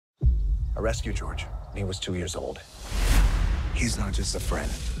I rescued George when he was 2 years old. He's not just a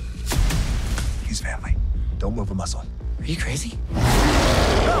friend. He's family. Don't move a muscle. Are you crazy?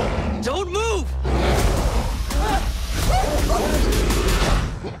 No! Don't move!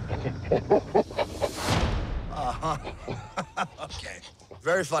 Uh-huh. Okay.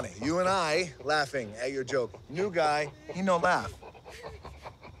 Very funny. You and I laughing at your joke. New guy, he no laugh.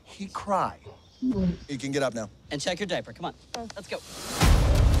 He cry. You can get up now. And check your diaper. Come on. Let's go.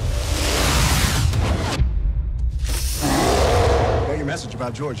 Got your message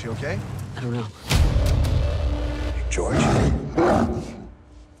about George. You okay? I don't know. George?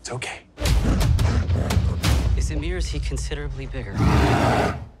 It's okay. Is Amir, is he considerably bigger?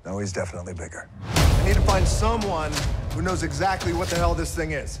 No, he's definitely bigger. I need to find someone who knows exactly what the hell this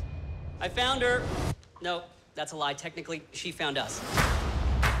thing is. I found her. No, that's a lie. Technically, she found us.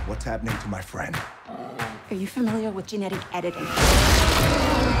 What's happening to my friend? Are you familiar with genetic editing?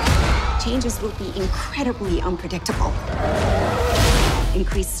 Changes will be incredibly unpredictable.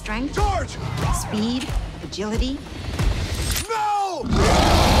 Increased strength, George! speed, agility. No!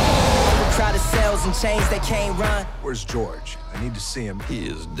 Crowded cells and chains that can't run. Where's George? I need to see him. He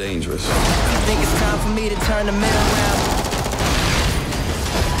is dangerous. I think it's time for me to turn the middle around.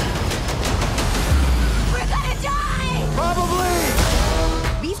 We're gonna die!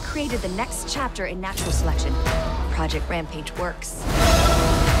 Probably! We've created the next chapter in natural selection. Project Rampage works.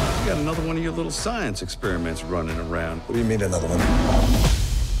 You got another one of your little science experiments running around. What do you mean another one?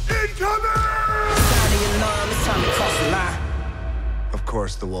 Incoming! Sound the alarm, it's time to cross the line. Of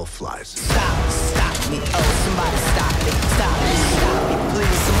course, the wolf flies. Stop me, oh, somebody stop me. Stop me,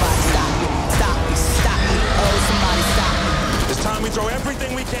 please, somebody stop me. Stop me, oh, somebody stop me. It's time we throw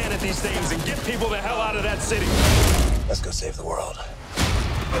everything we can at these things and get people the hell out of that city. Let's go save the world.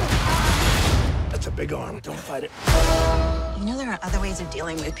 That's a big arm. Don't fight it. You know there are other ways of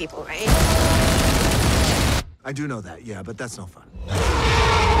dealing with people, right? I do know that, yeah, but that's no fun.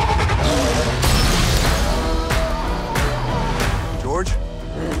 George?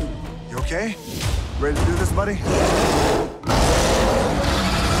 You okay? Ready to do this, buddy?